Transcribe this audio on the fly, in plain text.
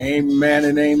Amen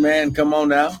and amen. Come on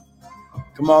now.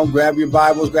 Come on, grab your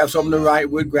Bibles, grab something to write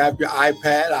with, grab your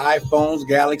iPad, iPhones,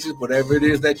 Galaxies, whatever it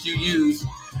is that you use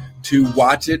to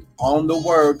watch it on the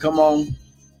Word. Come on.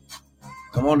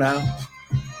 Come on now.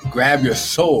 Grab your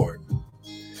sword.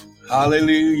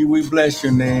 Hallelujah. We bless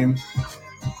your name.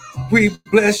 We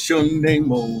bless your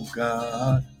name, oh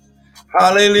God.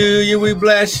 Hallelujah. We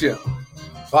bless you.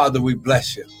 Father, we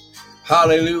bless you.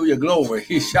 Hallelujah. Glory.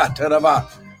 He shot to the bottom.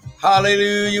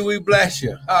 Hallelujah. We bless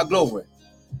you. Glory.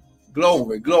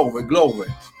 Glory, glory, glory.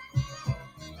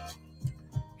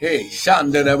 Hey,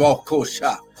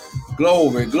 Shandadabokosha.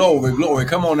 Glory, glory, glory.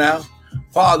 Come on now.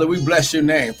 Father, we bless your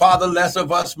name. Father, less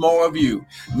of us, more of you.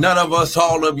 None of us,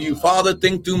 all of you. Father,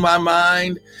 think through my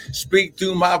mind. Speak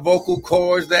through my vocal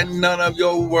cords that none of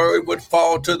your word would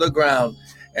fall to the ground.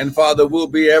 And Father, we'll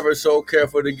be ever so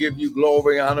careful to give you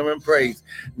glory, honor, and praise.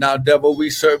 Now, devil, we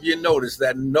serve you. Notice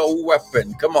that no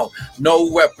weapon, come on, no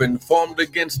weapon formed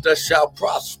against us shall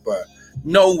prosper.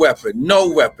 No weapon, no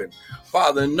weapon.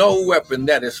 Father, no weapon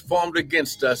that is formed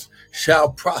against us shall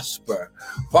prosper.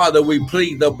 Father, we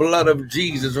plead the blood of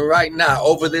Jesus right now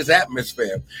over this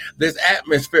atmosphere. This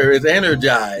atmosphere is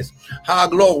energized. High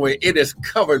glory. It is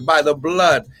covered by the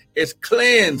blood. It's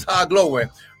cleansed. High glory.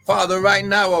 Father, right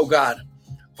now, oh God,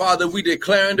 Father, we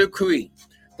declare and decree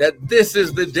that this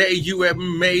is the day you have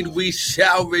made. We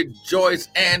shall rejoice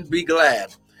and be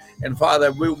glad. And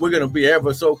Father, we're going to be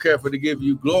ever so careful to give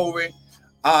you glory,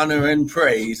 honor, and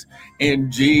praise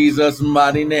in Jesus'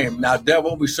 mighty name. Now,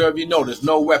 devil, we serve you. Notice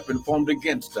no weapon formed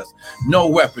against us. No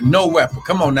weapon, no weapon.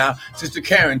 Come on now. Sister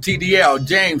Karen, TDL,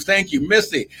 James, thank you.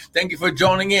 Missy, thank you for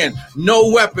joining in. No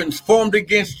weapons formed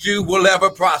against you will ever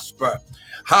prosper.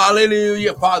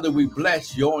 Hallelujah. Father, we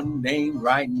bless your name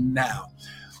right now.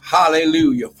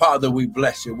 Hallelujah. Father, we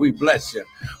bless you. We bless you.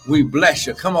 We bless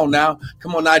you. Come on now.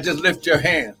 Come on now. Just lift your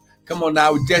hand. Come on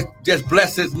now. Just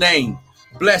bless his name.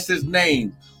 Bless his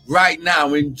name right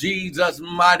now in Jesus'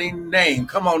 mighty name.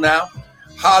 Come on now.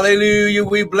 Hallelujah.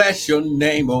 We bless your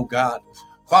name, oh God.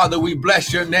 Father, we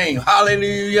bless your name.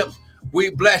 Hallelujah.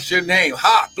 We bless your name.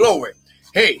 Ha, glory.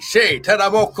 Hey, Shay,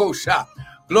 Tadaboko Sha.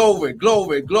 Glory,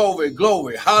 glory, glory,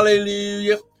 glory.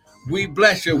 Hallelujah. We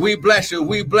bless you. We bless you.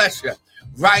 We bless you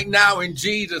right now in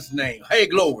Jesus' name. Hey,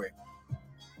 glory.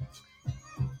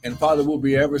 And Father, we'll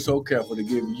be ever so careful to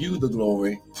give you the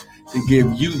glory, to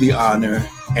give you the honor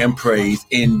and praise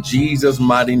in Jesus'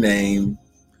 mighty name.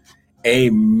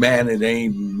 Amen and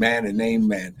amen and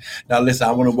amen. Now, listen,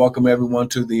 I want to welcome everyone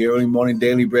to the Early Morning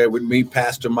Daily Bread with me,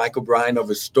 Pastor Michael Bryan of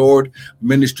Restored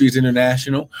Ministries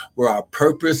International, where our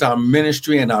purpose, our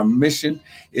ministry, and our mission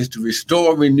is to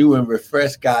restore, renew, and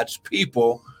refresh God's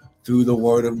people through the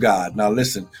Word of God. Now,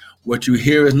 listen, what you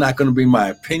hear is not going to be my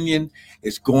opinion.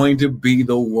 It's going to be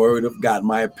the Word of God.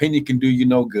 My opinion can do you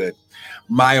no good.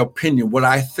 My opinion, what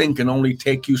I think, can only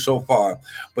take you so far.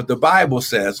 But the Bible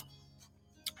says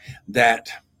that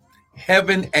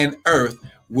heaven and earth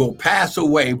will pass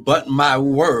away, but my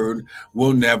word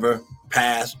will never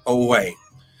pass away.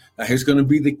 Now, here's going to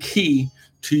be the key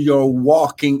to your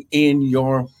walking in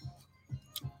your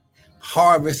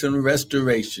harvest and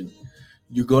restoration.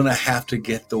 You're going to have to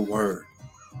get the word.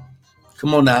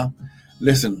 Come on now.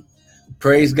 Listen,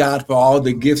 praise God for all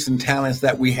the gifts and talents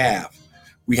that we have.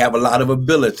 We have a lot of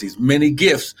abilities, many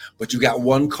gifts, but you got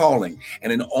one calling.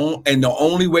 And the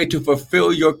only way to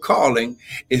fulfill your calling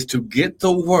is to get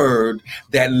the word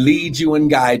that leads you and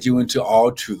guides you into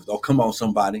all truth. Oh, come on,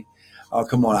 somebody. Oh,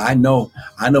 come on. I know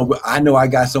I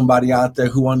got somebody out there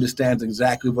who understands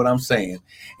exactly what I'm saying.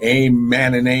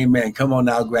 Amen and amen. Come on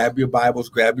now, grab your Bibles,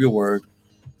 grab your word.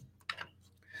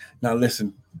 Now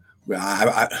listen,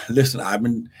 I've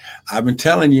been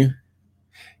telling you,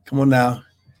 come on now.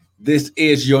 This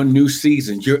is your new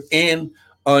season. You're in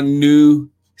a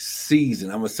new season.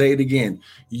 I'm going to say it again.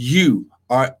 You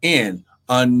are in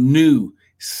a new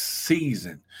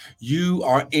season. You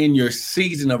are in your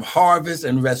season of harvest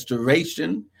and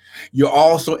restoration. You're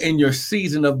also in your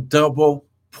season of double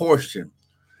portion.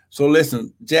 So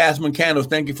listen, Jasmine Candles,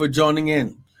 thank you for joining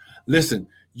in. Listen,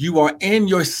 you are in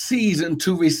your season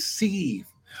to receive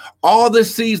all the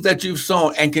seeds that you've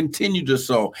sown and continue to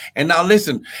sow. And now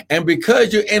listen, and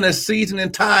because you're in a season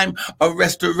and time of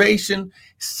restoration,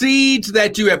 seeds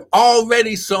that you have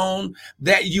already sown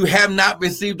that you have not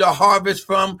received a harvest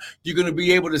from, you're going to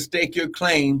be able to stake your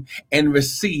claim and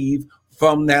receive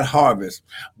from that harvest.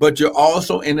 But you're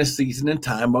also in a season and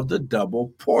time of the double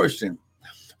portion.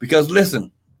 Because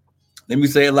listen, let me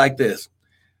say it like this.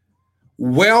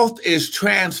 Wealth is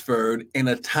transferred in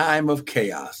a time of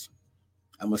chaos.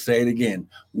 I'm going to say it again.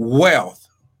 Wealth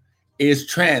is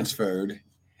transferred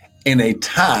in a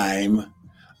time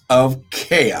of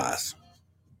chaos.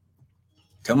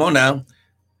 Come on now.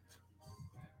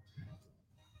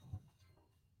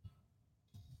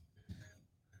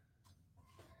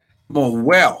 More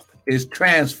wealth is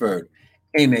transferred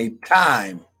in a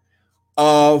time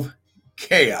of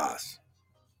chaos.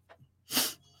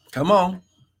 Come on.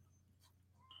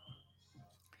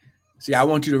 See, I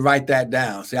want you to write that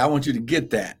down. See, I want you to get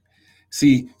that.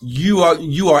 See, you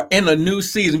are in a new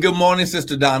season. Good morning,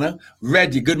 Sister Donna.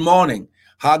 Reggie, good morning.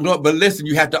 But listen,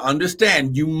 you have to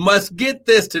understand, you must get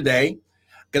this today,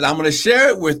 because I'm going to share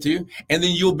it with you, and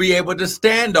then you'll be able to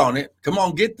stand on it. Come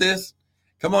on, get this.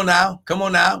 Come on now. Come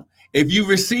on now. If you're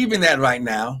receiving that right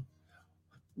now,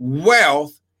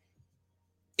 wealth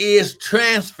is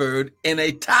transferred in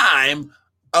a time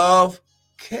of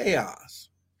chaos.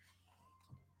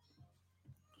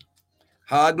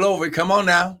 Glory. Come on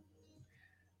now.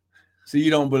 See,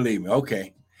 you don't believe me.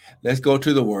 Okay. Let's go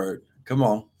to the word. Come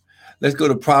on. Let's go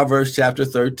to Proverbs chapter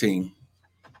 13.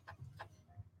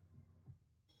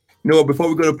 No, before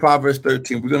we go to Proverbs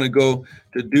 13, we're going to go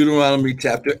to Deuteronomy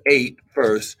chapter 8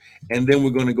 first, and then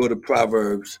we're going to go to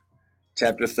Proverbs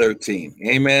chapter 13.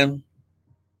 Amen.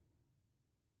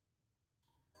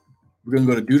 We're going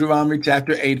to go to Deuteronomy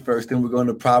chapter 8 first, then we're going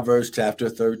to Proverbs chapter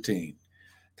 13,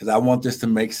 because I want this to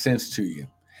make sense to you.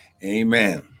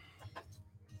 Amen.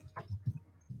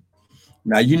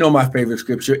 Now, you know my favorite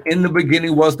scripture. In the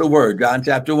beginning was the Word, John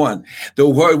chapter 1. The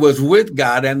Word was with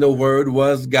God, and the Word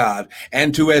was God.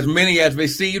 And to as many as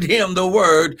received him, the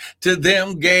Word, to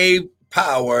them gave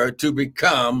power to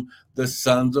become the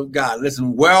sons of God.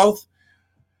 Listen, wealth,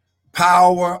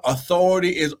 power,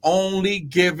 authority is only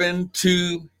given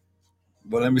to,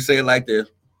 well, let me say it like this,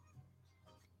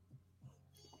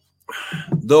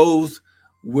 those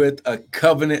with a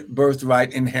covenant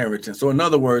birthright inheritance. So in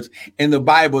other words, in the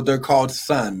Bible, they're called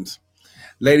sons.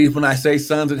 Ladies, when I say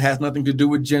sons, it has nothing to do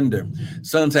with gender.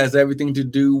 Sons has everything to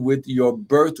do with your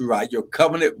birthright, your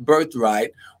covenant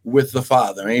birthright with the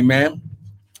Father. Amen.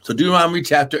 So Deuteronomy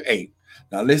chapter 8.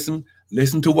 Now listen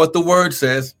to what the word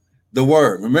says. The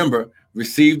word. Remember,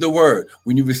 receive the word.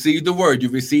 When you receive the word, you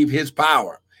receive his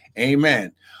power.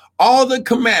 Amen. All the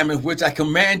commandments which I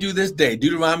command you this day,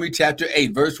 Deuteronomy chapter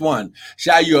 8, verse 1,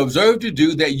 shall you observe to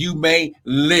do that you may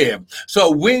live.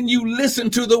 So when you listen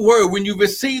to the word, when you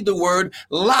receive the word,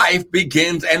 life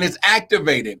begins and it's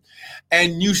activated.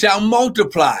 And you shall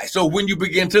multiply. So when you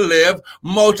begin to live,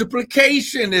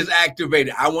 multiplication is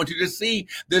activated. I want you to see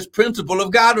this principle of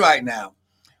God right now.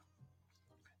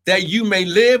 That you may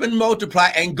live and multiply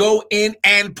and go in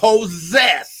and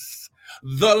possess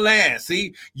the land.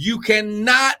 See, you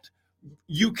cannot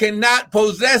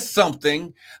possess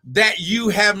something that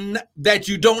you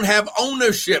don't have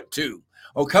ownership to.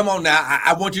 Oh, come on now.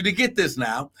 I want you to get this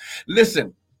now.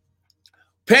 Listen,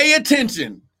 pay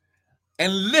attention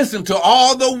and listen to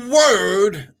all the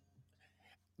word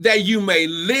that you may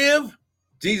live.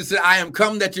 Jesus said, I am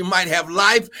come that you might have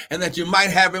life and that you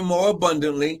might have it more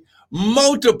abundantly.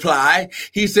 Multiply.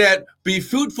 He said, be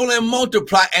fruitful and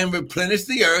multiply and replenish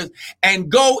the earth and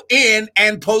go in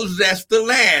and possess the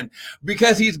land,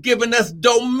 because he's given us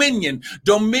dominion.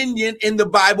 Dominion in the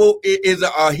Bible is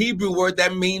a Hebrew word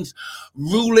that means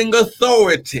ruling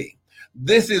authority.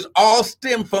 This is all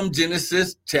stemmed from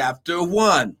Genesis chapter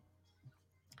 1.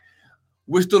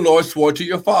 Which the Lord swore to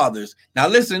your fathers. Now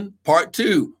listen, part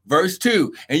 2, verse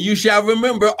 2. And you shall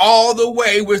remember all the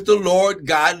way which the Lord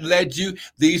God led you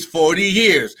these 40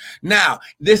 years. Now,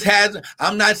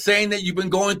 I'm not saying that you've been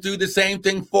going through the same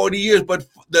thing 40 years, but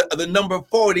the number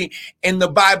 40 in the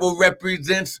Bible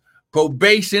represents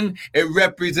probation. It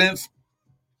represents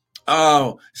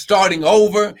starting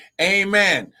over.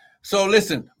 Amen. So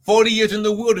listen, 40 years in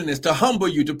the wilderness to humble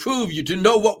you, to prove you, to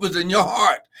know what was in your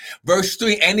heart. Verse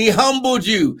 3, and he humbled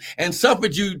you and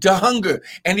suffered you to hunger,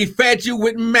 and he fed you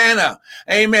with manna.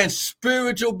 Amen.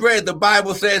 Spiritual bread. The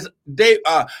Bible says,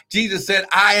 Jesus said,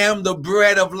 I am the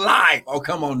bread of life. Oh,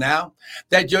 come on now.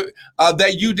 That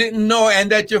you didn't know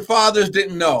and that your fathers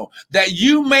didn't know. That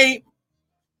he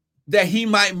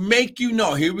might make you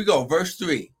know. Here we go. Verse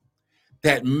 3.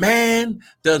 That man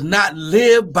does not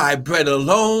live by bread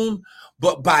alone,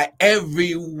 but by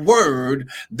every word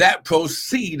that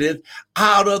proceedeth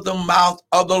out of the mouth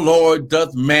of the Lord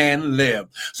doth man live.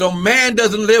 So man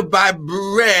doesn't live by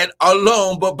bread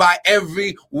alone, but by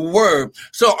every word.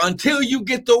 So until you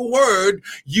get the word,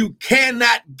 you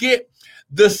cannot get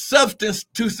the substance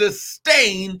to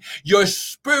sustain your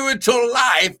spiritual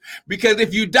life, because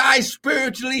if you die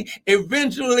spiritually,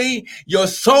 eventually your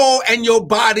soul and your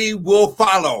body will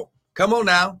follow. Come on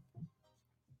now.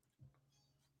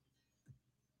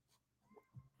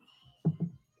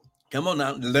 Come on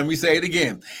now, let me say it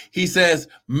again. He says,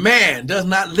 man does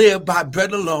not live by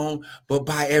bread alone, but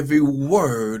by every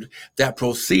word that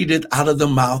proceedeth out of the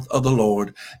mouth of the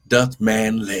Lord doth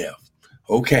man live.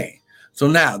 Okay, so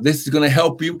now this is going to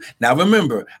help you. Now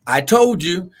remember, I told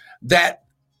you that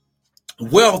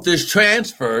wealth is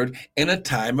transferred in a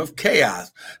time of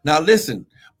chaos. Now listen,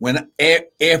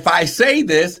 if I say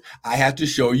this, I have to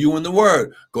show you in the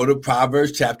word. Go to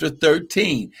Proverbs chapter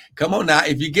 13. Come on now.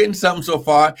 If you're getting something so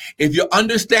far, if you're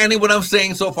understanding what I'm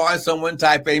saying so far, someone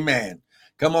type amen.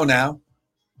 Come on now.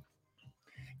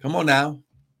 Come on now.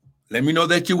 Let me know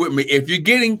that you're with me. If you're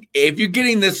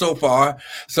getting this so far,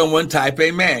 someone type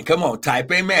amen. Come on,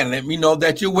 type amen. Let me know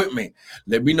that you're with me.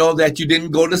 Let me know that you didn't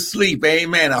go to sleep.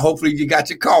 Amen. Hopefully you got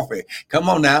your coffee. Come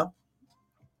on now.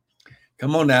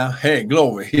 Come on now. Hey,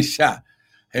 glory. He's shot.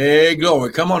 Hey,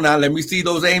 glory. Come on now. Let me see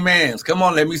those amens. Come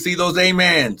on. Let me see those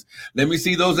amens. Let me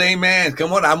see those amens.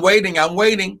 Come on. I'm waiting.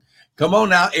 Come on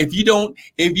now. If you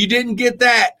didn't get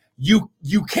that, you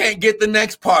can't get the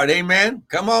next part. Amen.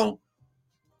 Come on.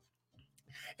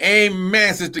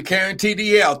 Amen, Sister Karen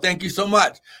TDL. Thank you so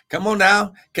much. Come on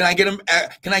now. Can I get an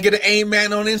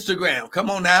amen on Instagram? Come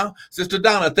on now. Sister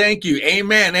Donna, thank you.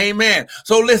 Amen. Amen.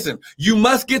 So listen, you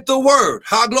must get the word.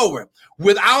 How glory.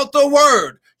 Without the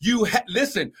word, you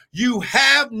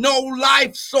have no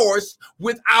life source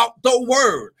without the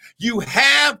word. You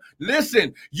have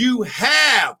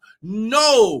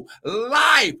no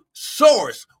life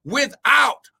source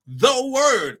without the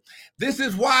word. This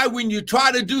is why when you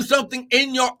try to do something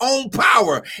in your own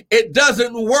power, it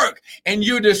doesn't work and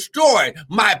you're destroyed.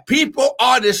 My people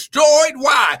are destroyed.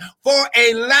 Why? For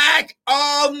a lack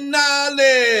of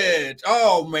knowledge.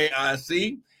 Oh, may I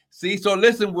see? See, so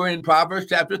listen, we're in Proverbs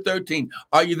chapter 13.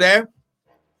 Are you there?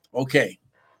 Okay.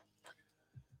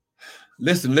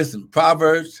 Listen,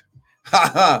 Proverbs.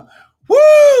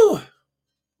 Woo!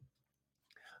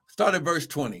 Start at verse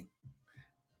 20.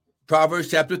 Proverbs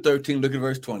chapter 13, look at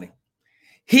verse 20.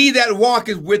 He that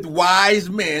walketh with wise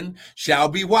men shall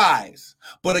be wise,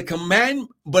 but a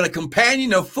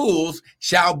companion of fools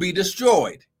shall be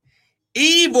destroyed.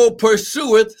 Evil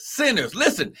pursueth sinners.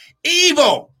 Listen,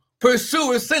 evil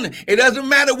pursueth sinners. It doesn't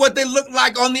matter what they look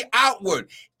like on the outward.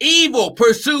 Evil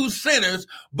pursues sinners,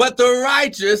 but the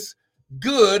righteous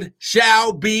good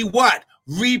shall be what?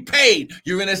 Repaid.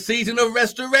 You're in a season of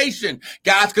restoration.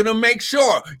 God's going to make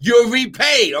sure you're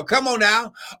repaid. Oh, come on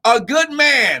now. A good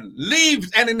man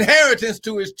leaves an inheritance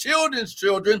to his children's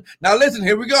children. Now listen,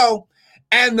 here we go.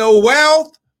 And the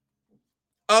wealth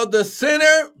of the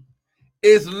sinner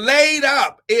is laid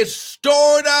up. It's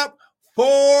stored up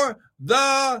for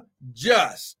the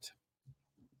just.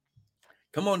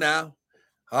 Come on now.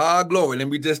 Ah, glory. Let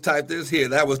me just type this here.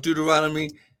 That was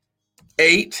Deuteronomy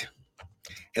 8.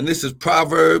 And this is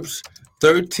Proverbs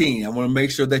 13. I want to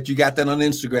make sure that you got that on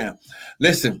Instagram.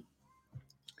 Listen,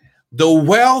 the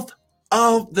wealth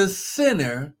of the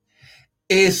sinner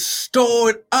is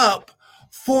stored up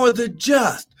for the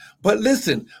just. But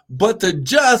listen, but the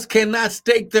just cannot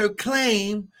stake their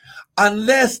claim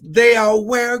unless they are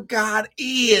where God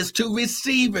is to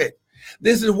receive it.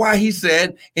 This is why he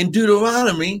said in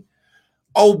Deuteronomy,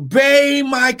 obey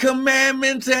my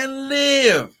commandments and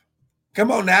live.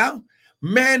 Come on now.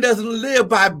 Man doesn't live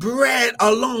by bread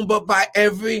alone, but by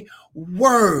every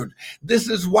word. This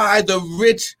is why the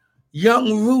rich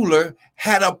young ruler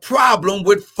had a problem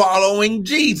with following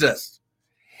Jesus.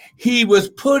 He was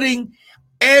putting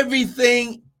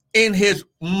everything in his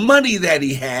money that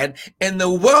he had and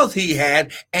the wealth he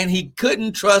had, and he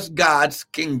couldn't trust God's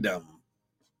kingdom.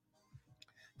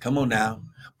 Come on now.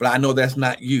 But I know that's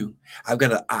not you.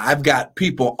 I've got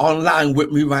people online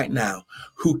with me right now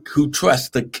who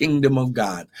trust the kingdom of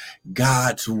God,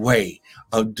 God's way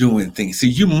of doing things. See,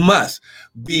 you must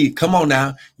be, come on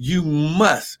now, you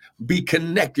must be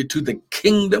connected to the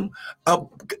kingdom of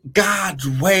God's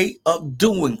way of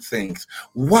doing things.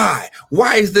 Why?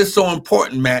 Why is this so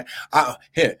important, Matt?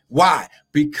 Why?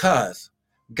 Because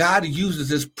God uses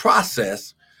this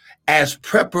process as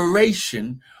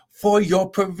preparation for your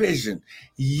provision.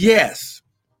 Yes,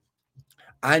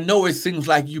 I know it seems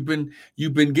like you've been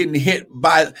getting hit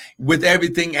with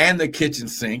everything and the kitchen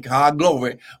sink. Ah,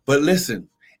 glory. But listen,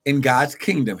 in God's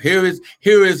kingdom, here is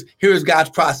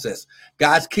God's process.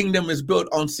 God's kingdom is built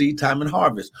on seed time and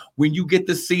harvest. When you get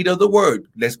the seed of the word,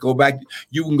 let's go back.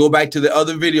 You can go back to the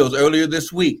other videos earlier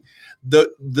this week. The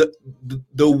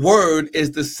word is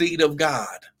the seed of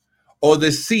God, or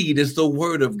the seed is the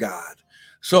word of God.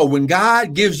 So when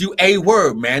God gives you a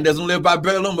word, man doesn't live by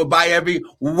bread alone, but by every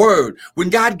word. When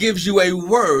God gives you a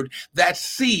word, that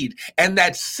seed, and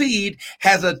that seed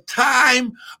has a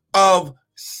time of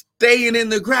staying in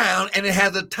the ground, and it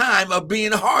has a time of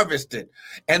being harvested.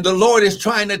 And the Lord is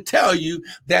trying to tell you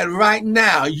that right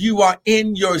now you are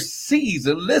in your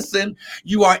season. Listen,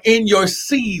 you are in your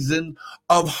season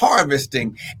of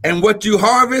harvesting. And what you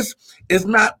harvest is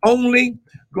not only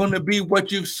going to be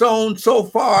what you've sown so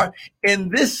far in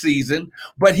this season,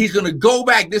 but he's going to go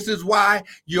back. This is why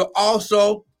you're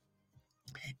also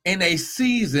in a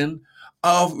season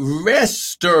of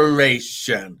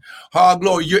restoration. Oh,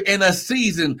 glory. You're in a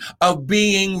season of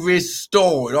being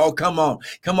restored. Oh, come on.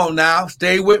 Come on now.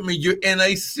 Stay with me. You're in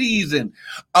a season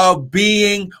of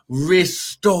being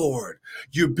restored.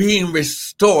 You're being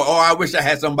restored. Oh, I wish I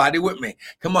had somebody with me.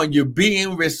 Come on. You're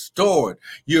being restored.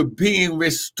 You're being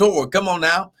restored. Come on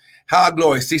now. How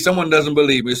glory. See, someone doesn't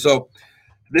believe me. So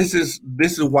this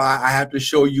is why I have to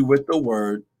show you with the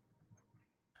word.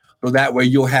 So that way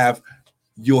you'll have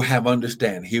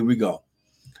understanding. Here we go.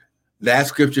 Last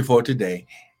scripture for today.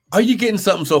 Are you getting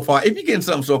something so far? If you're getting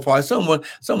something so far, someone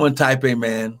type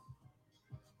amen.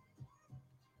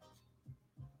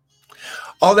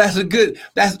 Oh, that's a good,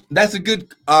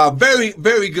 very,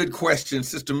 very good question,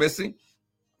 Sister Missy.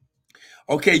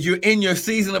 Okay, you're in your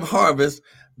season of harvest.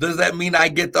 Does that mean I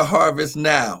get the harvest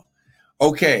now?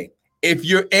 Okay, if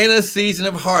you're in a season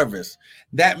of harvest,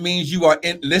 that means you're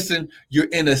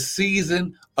in a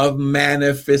season of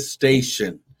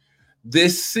manifestation.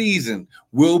 This season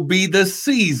will be the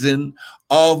season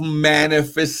of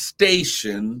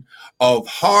manifestation, of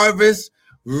harvest,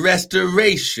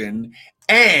 restoration,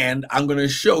 and I'm going to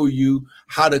show you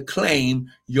how to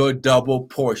claim your double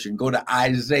portion. Go to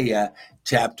Isaiah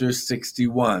chapter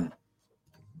 61.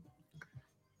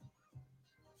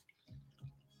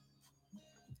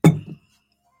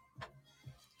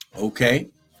 Okay,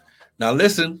 now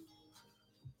listen.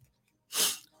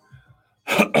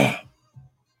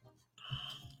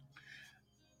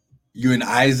 You're in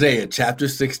Isaiah chapter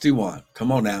 61.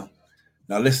 Come on now.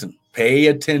 Now listen, pay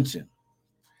attention.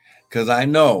 Because I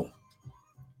know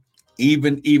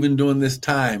even during this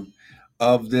time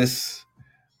of this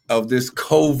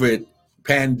COVID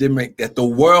pandemic that the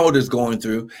world is going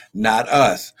through, not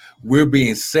us. We're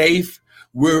being safe.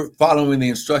 We're following the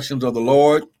instructions of the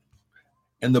Lord.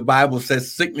 And the Bible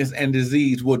says sickness and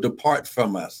disease will depart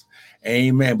from us.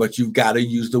 Amen. But you've got to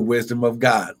use the wisdom of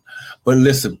God. But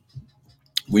listen,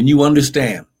 when you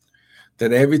understand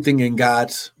that everything in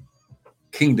God's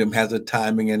kingdom has a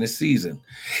timing and a season.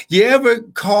 You ever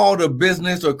called a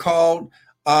business or called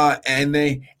and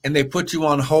they put you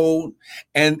on hold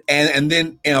and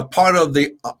then a part of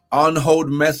the on hold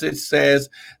message says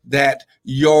that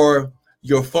your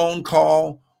phone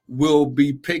call will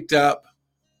be picked up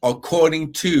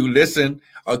according to the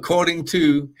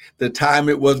time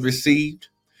it was received.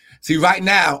 See, right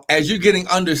now, as you're getting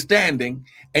understanding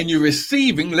and you're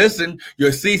receiving,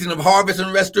 your season of harvest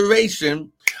and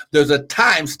restoration, there's a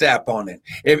time stamp on it.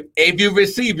 If you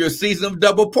receive your season of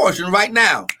double portion right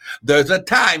now, there's a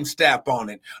time stamp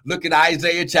on it. Look at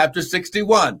Isaiah chapter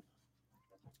 61.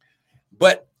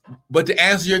 But to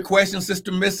answer your question,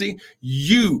 Sister Missy,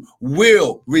 you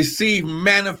will receive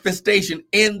manifestation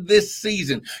in this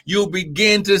season. You'll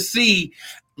begin to see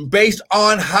based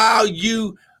on how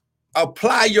you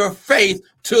apply your faith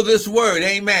to this word.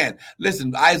 Amen.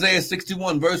 Listen, Isaiah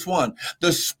 61 verse 1.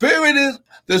 The Spirit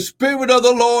of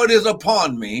the Lord is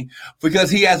upon me because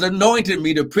he has anointed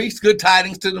me to preach good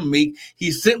tidings to the meek.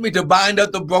 He sent me to bind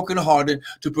up the brokenhearted,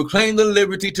 to proclaim the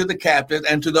liberty to the captives,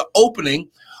 and to the opening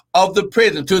of the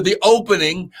prisons to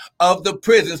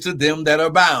them that are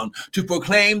bound, to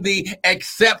proclaim the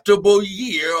acceptable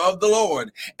year of the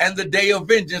Lord and the day of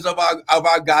vengeance of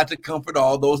our God, to comfort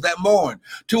all those that mourn,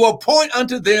 to appoint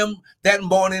unto them that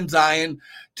mourn in Zion,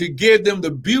 to give them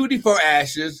the beauty for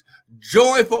ashes,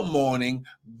 joy for mourning,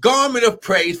 garment of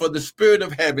praise for the spirit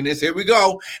of heaviness. Here we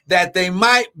go. That they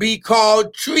might be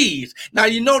called trees. Now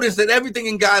you notice that everything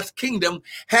in God's kingdom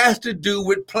has to do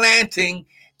with planting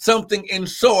something in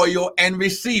soil and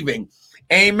receiving.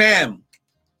 Amen.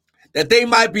 That they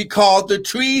might be called the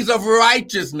trees of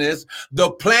righteousness, the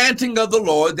planting of the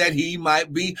Lord, that he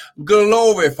might be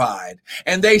glorified.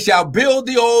 And they shall build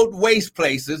the old waste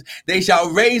places. They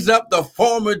shall raise up the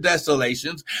former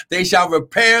desolations. They shall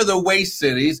repair the waste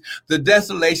cities, the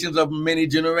desolations of many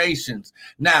generations.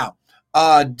 Now,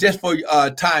 just for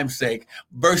time's sake,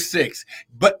 verse 6,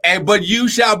 but you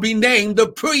shall be named the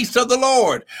priests of the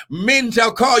Lord. Men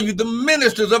shall call you the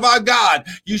ministers of our God.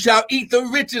 You shall eat the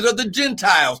riches of the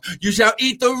Gentiles. You shall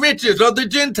eat the riches of the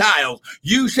Gentiles.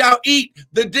 You shall eat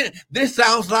this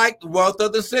sounds like the wealth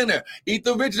of the sinner. Eat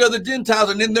the riches of the Gentiles,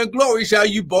 and in their glory shall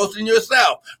you boast in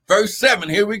yourself. Verse 7,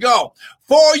 here we go.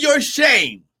 For your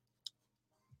shame.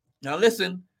 Now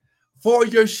listen, For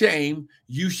your shame,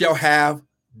 you shall have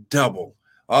double.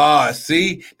 Ah,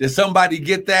 see, did somebody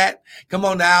get that? Come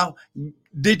on now.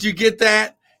 Did you get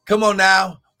that? Come on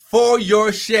now. For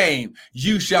your shame,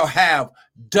 you shall have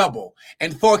double.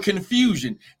 And for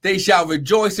confusion, they shall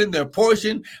rejoice in their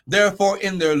portion. Therefore,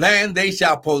 in their land, they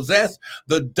shall possess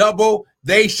the double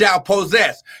they shall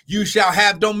possess. You shall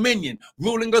have dominion,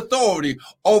 ruling authority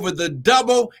over the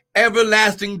double.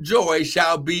 Everlasting joy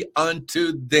shall be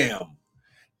unto them.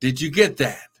 Did you get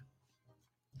that?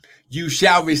 You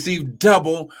shall receive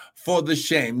double for the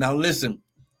shame. Now listen.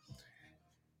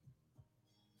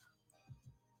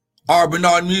 R.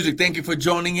 Bernard Music, thank you for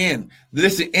joining in.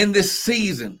 Listen, in this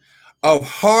season of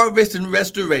harvest and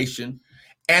restoration,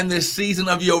 and this season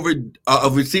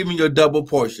of receiving your double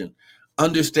portion,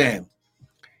 understand.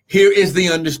 Here is the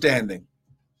understanding.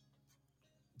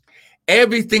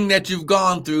 Everything that you've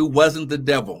gone through wasn't the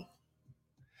devil.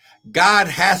 God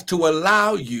has to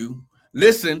allow you,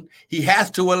 listen, he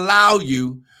has to allow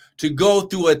you to go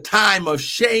through a time of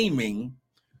shaming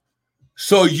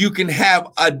so you can have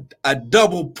a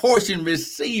double portion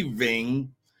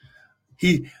receiving.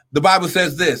 The Bible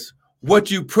says this,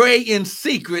 what you pray in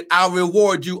secret, I'll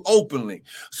reward you openly.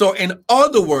 So in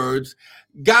other words,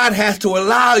 God has to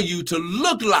allow you to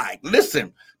look like,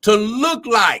 listen, to look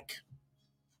like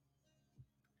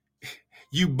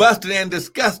you busted and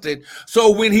disgusted.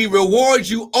 So when he rewards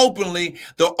you openly,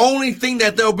 the only thing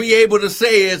that they'll be able to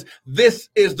say is, this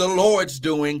is the Lord's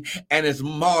doing, and it's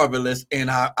marvelous in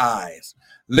our eyes.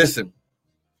 Listen.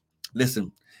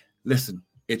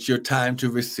 It's your time to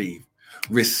receive.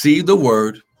 Receive the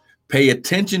word, pay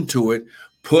attention to it,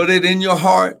 put it in your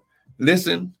heart.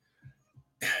 Listen,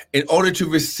 in order to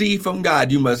receive from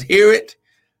God, you must hear it,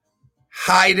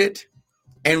 hide it,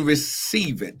 and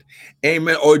receive it.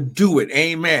 Amen. Or do it.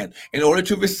 Amen. In order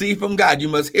to receive from God, you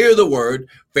must hear the word.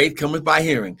 Faith cometh by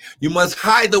hearing. You must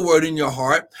hide the word in your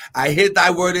heart. I hid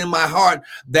thy word in my heart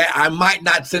that I might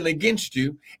not sin against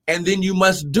you. And then you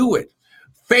must do it.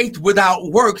 Faith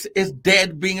without works is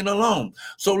dead being alone.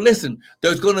 So listen,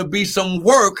 there's going to be some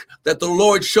work that the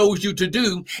Lord shows you to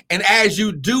do. And as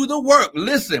you do the work,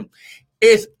 listen,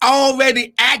 it's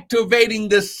already activating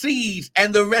the seeds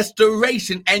and the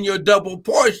restoration and your double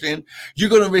portion. You're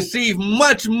going to receive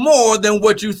much more than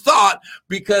what you thought,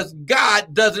 because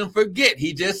God doesn't forget.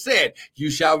 He just said, you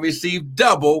shall receive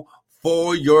double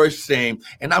for your shame.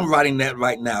 And I'm writing that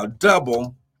right now.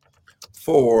 Double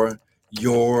for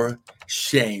your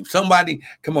shame. Somebody,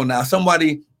 come on now.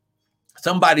 Somebody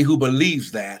who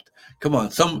believes that. Come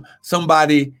on.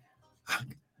 Somebody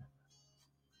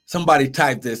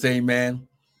type this, amen,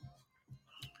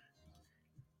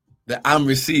 that I'm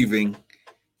receiving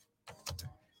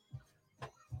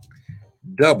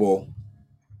double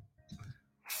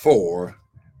for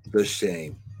the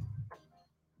shame.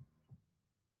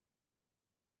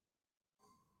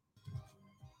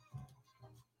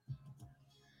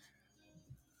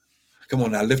 Come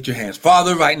on now, lift your hands.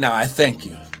 Father, right now, I thank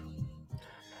you.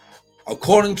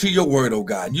 According to your word, oh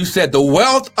God, you said the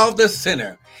wealth of the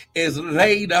sinner is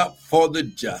laid up for the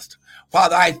just.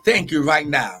 Father, I thank you right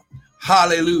now.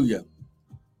 Hallelujah.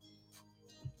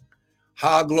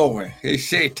 Ha, glory.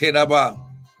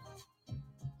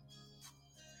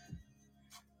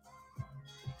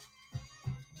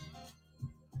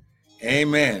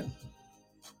 Amen.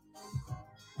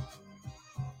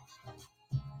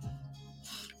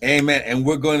 Amen. And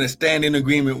we're going to stand in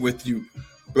agreement with you,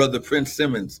 Brother Prince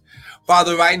Simmons.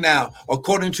 Father, right now,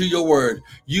 according to your word,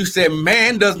 you said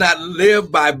man does not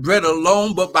live by bread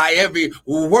alone, but by every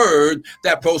word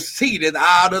that proceeded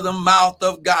out of the mouth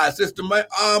of God. Sister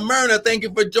Myrna, thank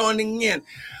you for joining in.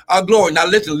 Glory. Now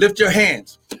listen, lift your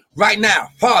hands right now.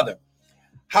 Father,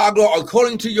 how glory,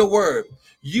 according to your word,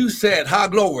 you said, how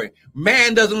glory,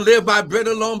 man doesn't live by bread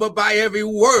alone, but by every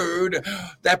word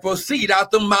that proceed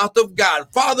out the mouth of God.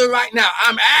 Father, right now,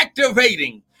 I'm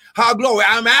activating, how glory,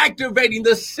 I'm activating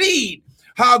the seed,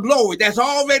 how glory, that's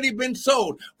already been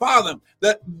sown. Father,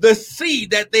 the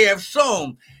seed that they have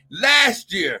sown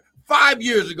last year, 5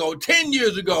 years ago, 10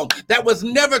 years ago, that was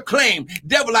never claimed.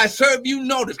 Devil, I serve you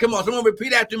notice. Come on, someone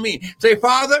repeat after me. Say,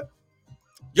 Father,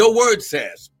 your word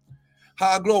says,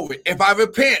 how glory, if I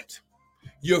repent,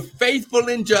 you're faithful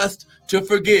and just to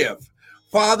forgive.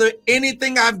 Father,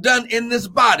 anything I've done in this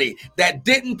body that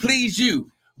didn't please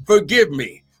you, forgive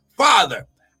me. Father,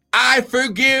 I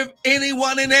forgive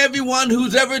anyone and everyone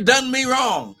who's ever done me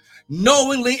wrong,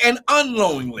 knowingly and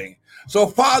unknowingly. So,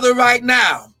 Father, right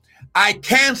now, I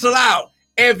cancel out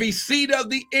every seed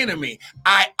of the enemy.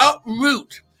 I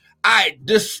uproot, I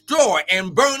destroy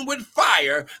and burn with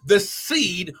fire the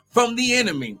seed from the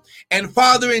enemy. And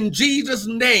Father, in Jesus'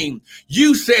 name,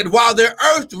 you said, while the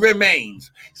earth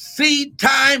remains, seed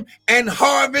time and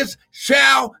harvest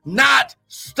shall not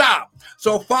stop.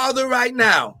 So Father, right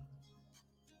now,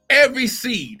 every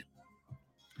seed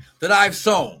that I've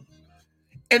sown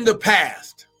in the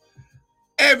past,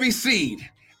 every seed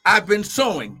I've been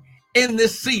sowing in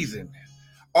this season,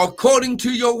 according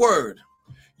to your word,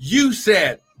 you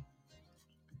said,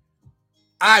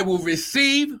 I will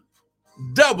receive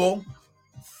double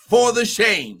for the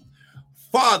shame.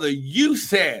 Father, you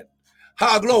said,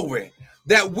 glory,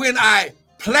 that when I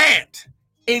plant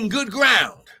in good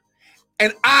ground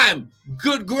and I'm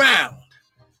good ground,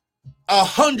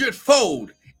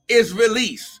 100-fold is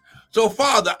released. So,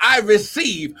 Father, I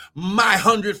receive my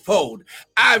 100-fold.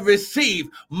 I receive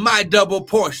my double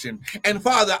portion. And,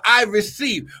 Father, I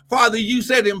receive. Father, you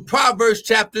said in Proverbs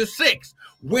chapter 6,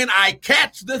 when I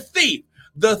catch the thief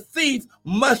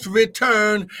must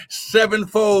return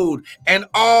 7-fold and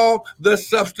all the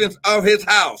substance of his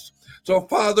house. So,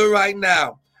 Father, right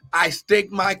now, I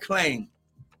stake my claim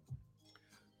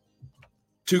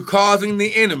to causing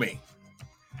the enemy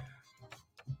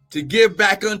to give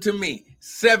back unto me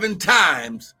 7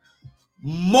 times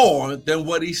more than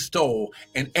what he stole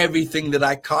and everything that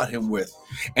I caught him with.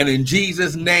 And in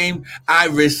Jesus' name, I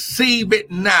receive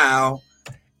it now.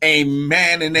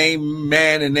 Amen and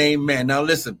amen and amen. Now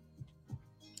listen,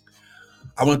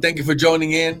 I want to thank you for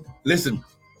joining in. Listen,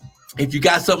 if you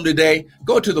got something today,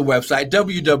 go to the website,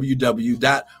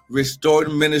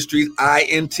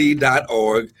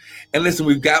 www.restoredministriesint.org. And listen,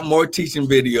 we've got more teaching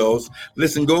videos.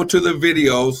 Listen, go to the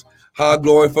videos,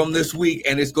 glory, from this week,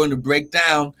 and it's going to break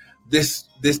down this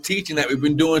teaching that we've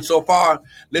been doing so far.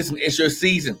 Listen, it's your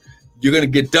season. You're going to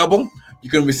get double.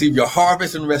 You're going to receive your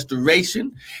harvest and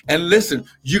restoration. And listen,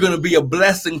 you're going to be a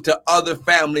blessing to other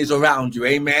families around you.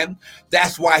 Amen.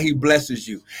 That's why he blesses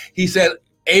you. He said,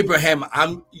 Abraham,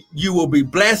 you will be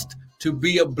blessed to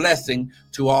be a blessing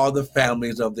to all the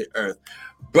families of the earth.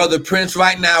 Brother Prince,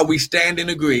 right now we stand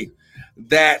and agree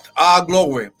that our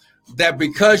glory, that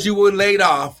because you were laid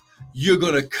off, you're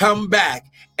going to come back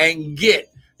and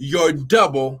get your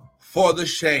double for the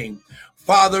shame.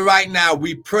 Father, right now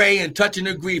we pray and touch and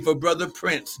agree for Brother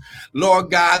Prince. Lord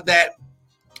God, that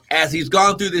as he's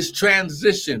gone through this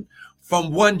transition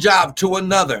from one job to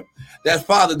another, that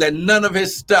Father, that none of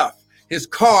his stuff, his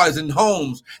cars and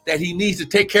homes that he needs to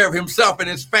take care of himself and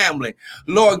his family.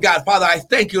 Lord God, Father, I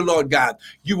thank you, Lord God,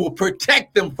 you will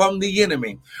protect them from the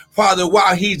enemy. Father,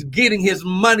 while he's getting his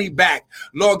money back,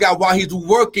 Lord God, while he's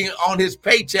working on his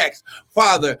paychecks,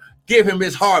 Father, give him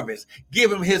his harvest, give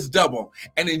him his double.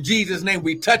 And in Jesus' name,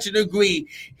 we touch and agree,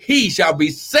 he shall be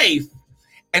safe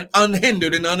and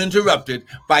unhindered and uninterrupted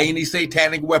by any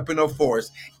satanic weapon or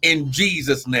force in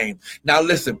Jesus' name. Now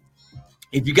listen,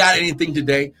 if you got anything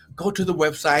today, go to the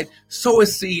website, sow a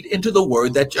seed into the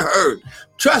word that you heard.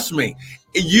 Trust me,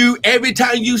 every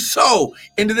time you sow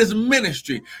into this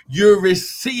ministry, you're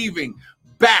receiving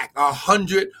back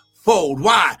 100-fold.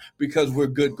 Why? Because we're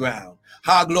good ground.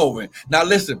 Glory. Now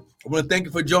listen, I want to thank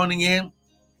you for joining in.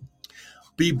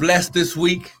 Be blessed this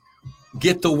week.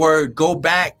 Get the word. Go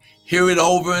back. Hear it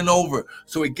over and over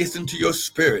so it gets into your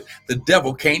spirit. The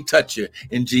devil can't touch you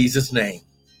in Jesus' name.